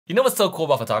You know what's so cool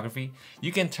about photography?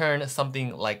 You can turn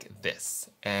something like this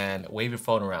and wave your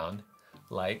phone around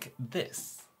like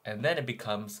this. And then it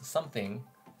becomes something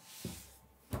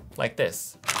like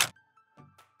this.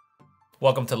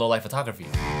 Welcome to low light photography.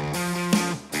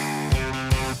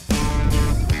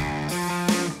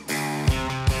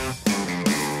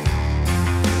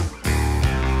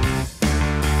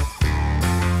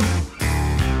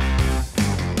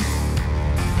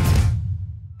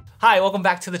 Hi, welcome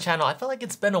back to the channel. I feel like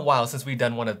it's been a while since we've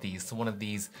done one of these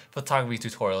photography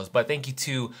tutorials, but thank you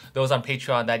to those on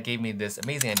Patreon that gave me this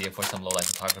amazing idea for some low-light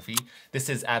photography. This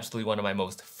is absolutely one of my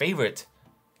most favorite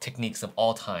techniques of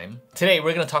all time. Today,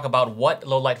 we're gonna talk about what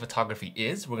low-light photography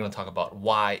is. We're gonna talk about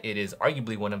why it is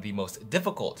arguably one of the most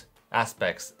difficult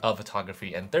aspects of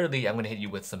photography. And thirdly, I'm gonna hit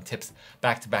you with some tips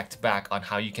back to back on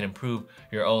how you can improve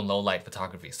your own low-light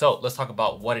photography. So let's talk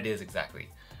about what it is exactly.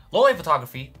 Low-light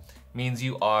photography means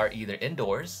you are either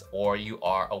indoors or you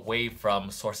are away from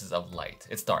sources of light.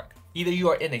 It's dark. Either you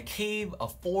are in a cave, a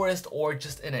forest, or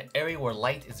just in an area where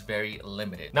light is very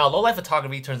limited. Now, low light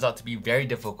photography turns out to be very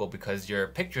difficult because your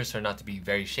pictures turn out to be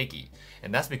very shaky.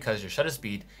 And that's because your shutter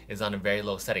speed is on a very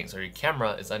low setting, so your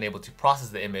camera is unable to process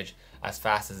the image as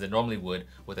fast as it normally would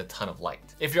with a ton of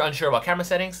light. If you're unsure about camera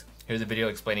settings, here's a video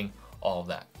explaining all of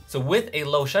that. So with a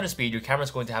low shutter speed, your camera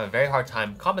is going to have a very hard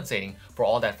time compensating for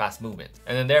all that fast movement.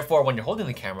 And then therefore, when you're holding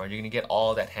the camera, you're gonna get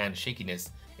all that hand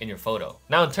shakiness in your photo.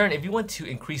 Now in turn, if you want to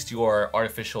increase your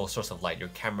artificial source of light, your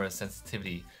camera's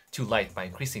sensitivity to light by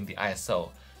increasing the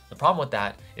ISO, the problem with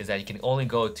that is that you can only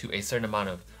go to a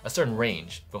certain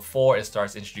range before it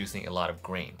starts introducing a lot of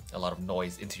grain, a lot of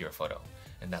noise into your photo.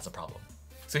 And that's a problem.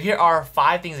 So here are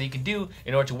 5 things that you can do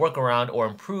in order to work around or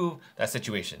improve that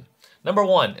situation. Number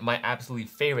 1, my absolutely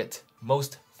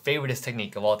most favoriteest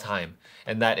technique of all time,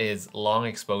 and that is long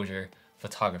exposure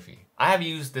photography. I have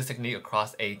used this technique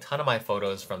across a ton of my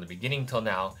photos from the beginning till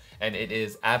now, and it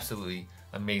is absolutely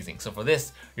amazing. So for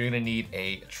this, you're gonna need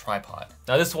a tripod.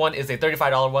 Now this one is a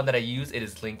 $35 one that I use. It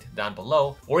is linked down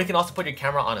below. Or you can also put your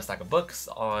camera on a stack of books,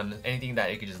 on anything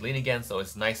that you can just lean against so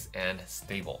it's nice and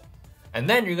stable. And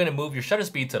then you're gonna move your shutter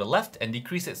speed to the left and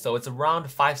decrease it so it's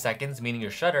around 5 seconds, meaning your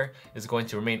shutter is going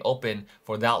to remain open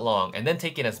for that long, and then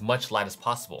take in as much light as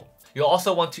possible. You'll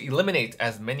also want to eliminate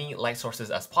as many light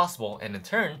sources as possible, and in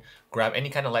turn, grab any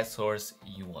kind of light source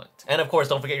you want. And of course,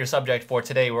 don't forget your subject. For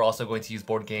today, we're also going to use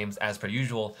board games as per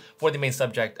usual for the main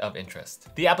subject of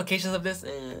interest. The applications of this,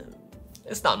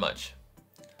 it's not much.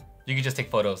 You can just take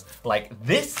photos like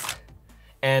this,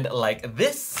 and like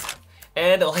this,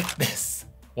 and like this.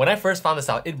 When I first found this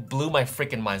out, it blew my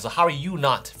freaking mind. So how are you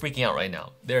not freaking out right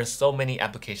now? There are so many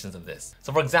applications of this.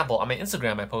 So for example, on my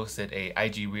Instagram, I posted a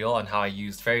IG reel on how I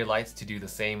used fairy lights to do the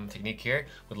same technique here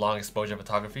with long exposure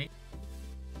photography.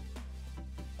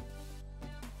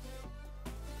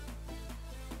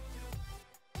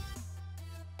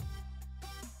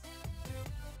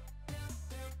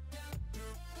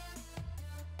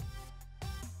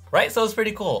 Right, so it's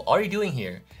pretty cool. All you're doing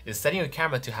here is setting your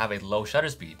camera to have a low shutter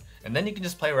speed, and then you can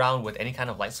just play around with any kind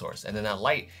of light source, and then that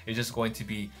light is just going to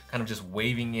be kind of just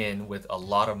waving in with a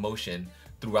lot of motion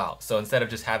throughout. So instead of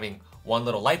just having one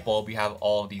little light bulb, you have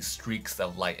all these streaks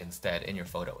of light instead in your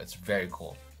photo. It's very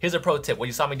cool. Here's a pro tip. What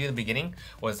you saw me do in the beginning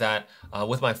was that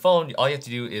with my phone, all you have to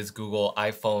do is Google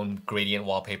iPhone gradient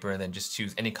wallpaper and then just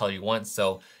choose any color you want.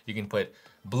 So you can put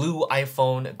blue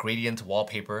iPhone gradient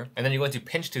wallpaper, and then you're going to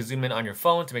pinch to zoom in on your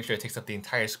phone to make sure it takes up the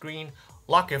entire screen,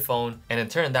 lock your phone, and in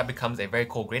turn that becomes a very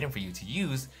cool gradient for you to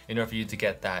use in order for you to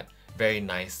get that very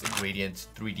nice gradient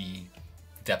 3D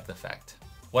depth effect.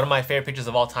 One of my favorite pictures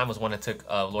of all time was one I took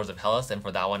of Lords of Hellas, and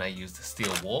for that one I used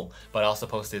steel wool, but I also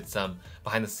posted some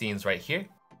behind the scenes right here.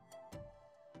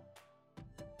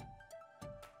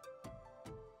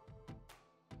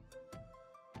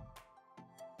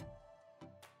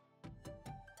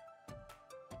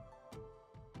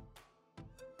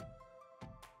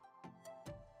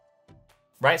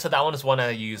 Right, so that one is one I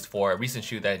used for a recent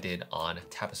shoot that I did on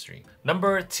tapestry.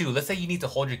 Number 2, let's say you need to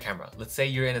hold your camera. Let's say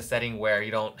you're in a setting where you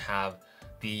don't have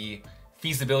the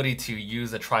feasibility to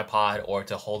use a tripod or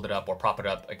to hold it up or prop it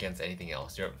up against anything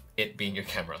else, it being your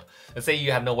camera. Let's say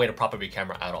you have no way to prop up your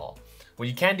camera at all. What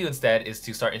you can do instead is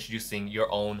to start introducing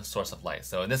your own source of light.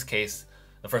 So in this case,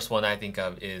 the first one I think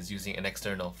of is using an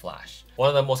external flash. One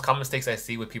of the most common mistakes I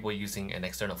see with people using an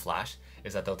external flash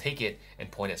is that they'll take it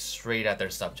and point it straight at their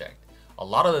subject. A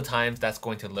lot of the times that's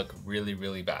going to look really,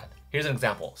 really bad. Here's an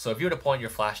example. So if you were to point your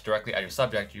flash directly at your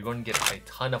subject, you're going to get a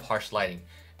ton of harsh lighting.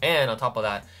 And on top of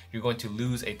that, you're going to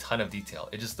lose a ton of detail.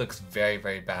 It just looks very,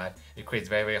 very bad. It creates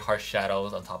very, very harsh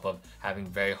shadows on top of having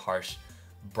very harsh,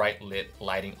 bright lit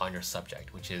lighting on your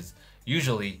subject, which is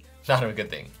usually Not a good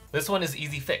thing. This one is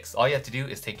easy fix. All you have to do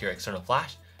is take your external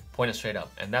flash, point it straight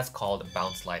up, and that's called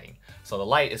bounce lighting. So the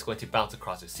light is going to bounce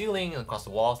across the ceiling and across the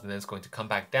walls, and then it's going to come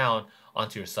back down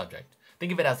onto your subject.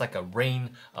 Think of it as like a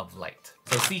rain of light.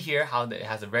 So see here how it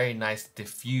has a very nice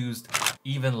diffused,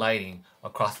 even lighting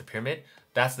across the pyramid.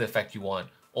 That's the effect you want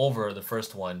over the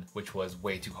first one, which was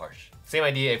way too harsh. Same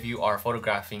idea if you are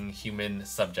photographing human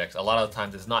subjects. A lot of the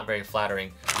times it's not very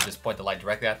flattering to just point the light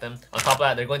directly at them. On top of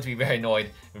that, they're going to be very annoyed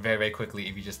very, very quickly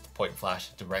if you just point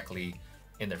flash directly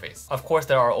in their face. Of course,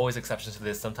 there are always exceptions to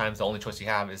this. Sometimes the only choice you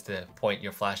have is to point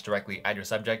your flash directly at your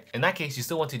subject. In that case, you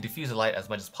still want to diffuse the light as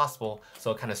much as possible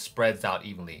so it kind of spreads out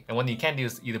evenly. And what you can do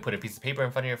is either put a piece of paper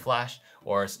in front of your flash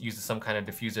or use some kind of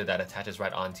diffuser that attaches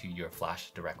right onto your flash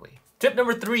directly. Tip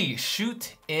number 3,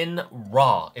 shoot in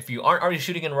RAW. If you aren't already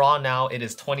shooting in RAW now, it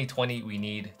is 2020, we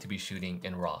need to be shooting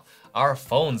in RAW. Our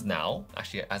phones now,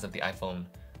 actually as of the iPhone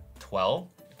 12,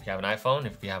 if you have an iPhone,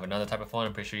 if you have another type of phone,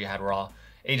 I'm pretty sure you had RAW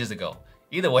ages ago.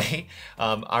 Either way,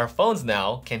 our phones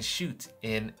now can shoot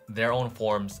in their own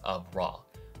forms of RAW.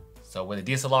 So with a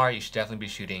DSLR, you should definitely be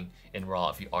shooting in RAW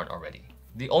if you aren't already.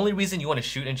 The only reason you want to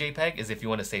shoot in JPEG is if you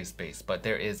want to save space, but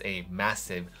there is a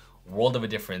massive world of a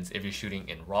difference if you're shooting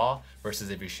in RAW versus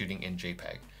if you're shooting in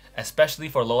JPEG. Especially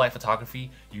for low light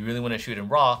photography, you really want to shoot in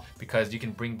RAW because you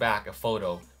can bring back a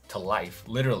photo to life,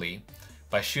 literally,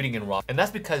 by shooting in RAW. And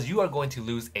that's because you are going to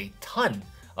lose a ton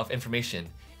of information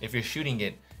if you're shooting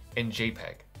it in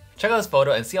JPEG. Check out this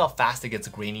photo and see how fast it gets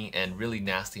grainy and really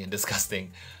nasty and disgusting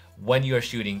when you are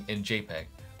shooting in JPEG.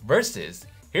 Versus,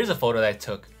 here's a photo that I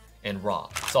took in RAW.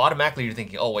 So automatically you're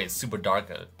thinking, oh wait, it's super dark.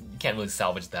 You can't really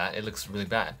salvage that. It looks really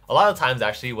bad. A lot of times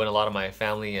actually when a lot of my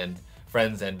family and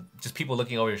friends and just people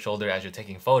looking over your shoulder as you're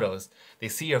taking photos, they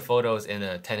see your photos in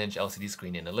a 10-inch LCD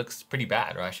screen and it looks pretty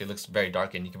bad, or actually it looks very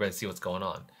dark and you can barely see what's going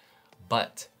on.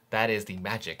 But that is the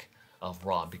magic of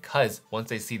RAW, because once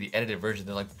they see the edited version,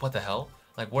 they're like, what the hell?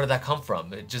 Like, where did that come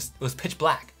from? It was pitch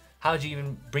black. How did you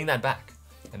even bring that back?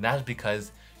 And that is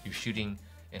because you're shooting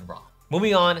in RAW.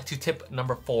 Moving on to tip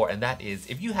number 4, and that is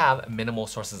if you have minimal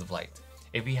sources of light,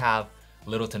 if you have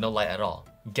little to no light at all,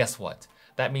 guess what?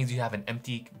 That means you have an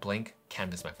empty blank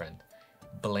canvas, my friend.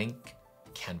 Blank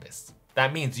canvas.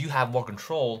 That means you have more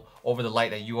control over the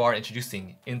light that you are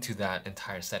introducing into that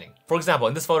entire setting. For example,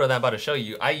 in this photo that I'm about to show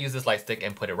you, I used this light stick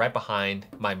and put it right behind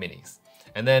my minis.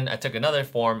 And then I took another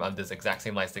form of this exact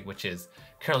same light stick, which is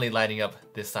currently lighting up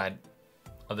this side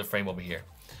of the frame over here.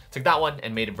 Took that one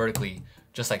and made it vertically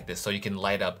just like this so you can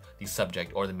light up the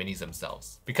subject or the minis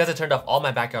themselves. Because I turned off all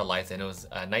my backyard lights and it was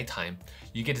nighttime,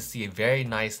 you get to see a very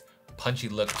nice punchy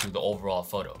look to the overall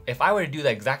photo. If I were to do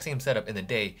the exact same setup in the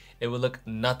day, it would look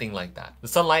nothing like that. The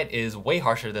sunlight is way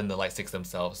harsher than the light sticks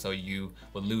themselves, so you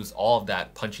would lose all of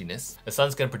that punchiness. The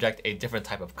sun's gonna project a different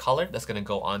type of color that's gonna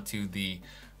go onto the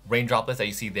rain droplets that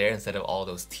you see there instead of all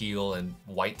those teal and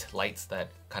white lights that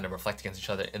kind of reflect against each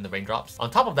other in the raindrops. On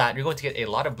top of that, you're going to get a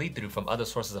lot of bleed through from other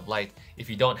sources of light if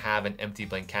you don't have an empty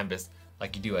blank canvas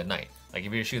like you do at night. Like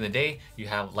if you're shooting in the day, you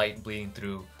have light bleeding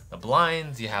through the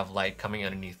blinds, you have light coming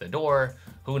underneath the door,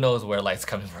 who knows where light's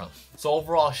coming from. So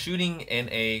overall, shooting in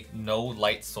a no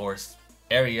light source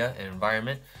area and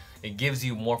environment, it gives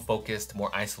you more focused,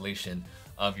 more isolation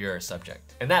of your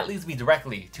subject. And that leads me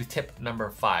directly to tip number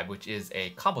 5, which is a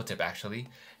combo tip actually,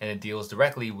 and it deals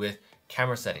directly with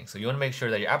camera settings. So you want to make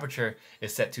sure that your aperture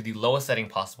is set to the lowest setting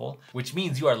possible, which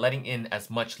means you are letting in as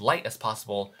much light as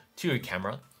possible to your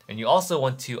camera. And you also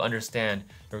want to understand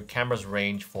your camera's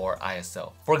range for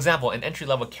ISO. For example, an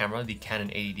entry-level camera, the Canon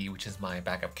 80D, which is my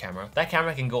backup camera, that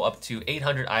camera can go up to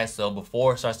 800 ISO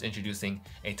before it starts introducing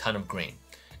a ton of grain.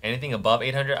 Anything above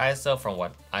 800 ISO, from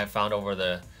what I've found over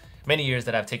the many years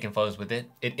that I've taken photos with it,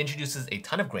 it introduces a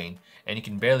ton of grain and you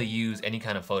can barely use any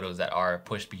kind of photos that are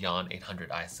pushed beyond 800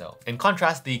 ISO. In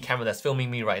contrast, the camera that's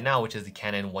filming me right now, which is the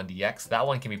Canon 1DX, that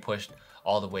one can be pushed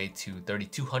all the way to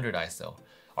 3200 ISO.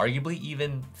 Arguably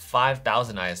even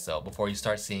 5000 ISO before you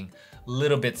start seeing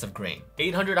little bits of grain.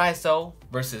 800 ISO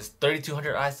versus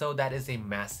 3200 ISO, that is a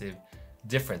massive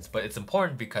difference, but it's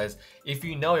important because if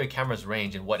you know your camera's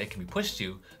range and what it can be pushed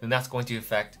to, then that's going to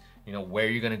affect where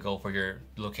you're going to go for your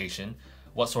location,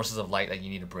 what sources of light that you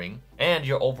need to bring, and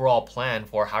your overall plan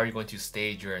for how you're going to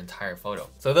stage your entire photo.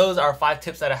 So those are 5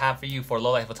 tips that I have for you for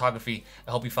low light photography.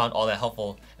 I hope you found all that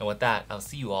helpful, and with that, I'll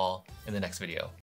see you all in the next video.